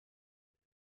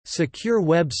Secure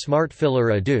Web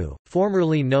Smartfiller Ado,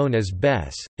 formerly known as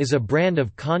Bess, is a brand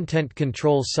of content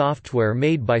control software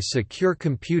made by Secure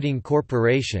Computing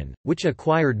Corporation, which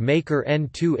acquired maker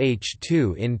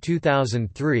N2H2 in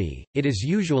 2003. It is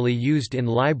usually used in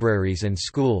libraries and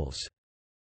schools.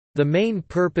 The main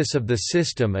purpose of the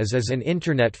system is as an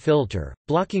Internet filter,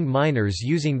 blocking minors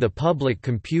using the public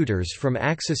computers from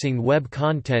accessing web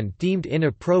content deemed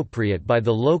inappropriate by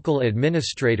the local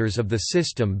administrators of the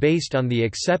system based on the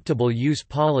acceptable use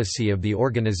policy of the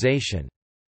organization.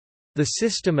 The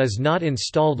system is not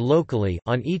installed locally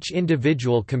on each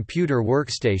individual computer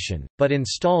workstation, but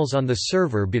installs on the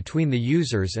server between the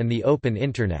users and the open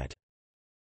Internet.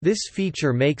 This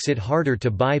feature makes it harder to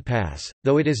bypass,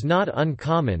 though it is not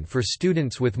uncommon for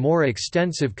students with more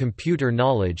extensive computer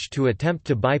knowledge to attempt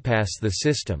to bypass the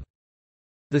system.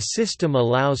 The system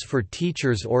allows for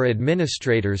teachers or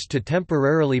administrators to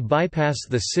temporarily bypass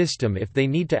the system if they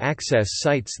need to access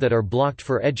sites that are blocked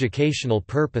for educational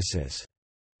purposes.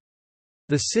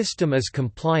 The system is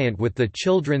compliant with the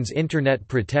Children's Internet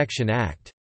Protection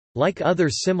Act. Like other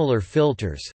similar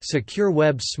filters, Secure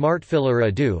Web Smartfiller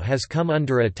Ado has come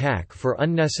under attack for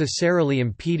unnecessarily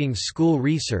impeding school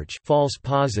research, false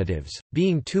positives,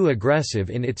 being too aggressive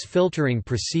in its filtering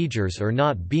procedures or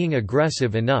not being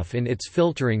aggressive enough in its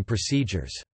filtering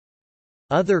procedures.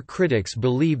 Other critics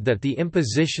believe that the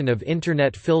imposition of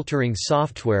Internet filtering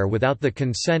software without the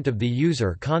consent of the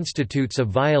user constitutes a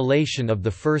violation of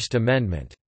the First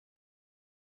Amendment.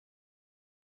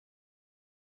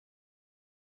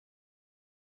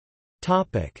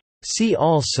 See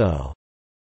also: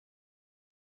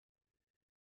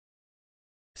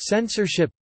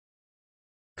 censorship,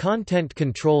 content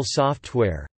control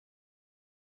software,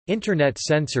 Internet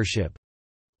censorship,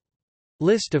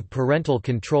 list of parental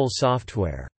control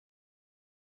software.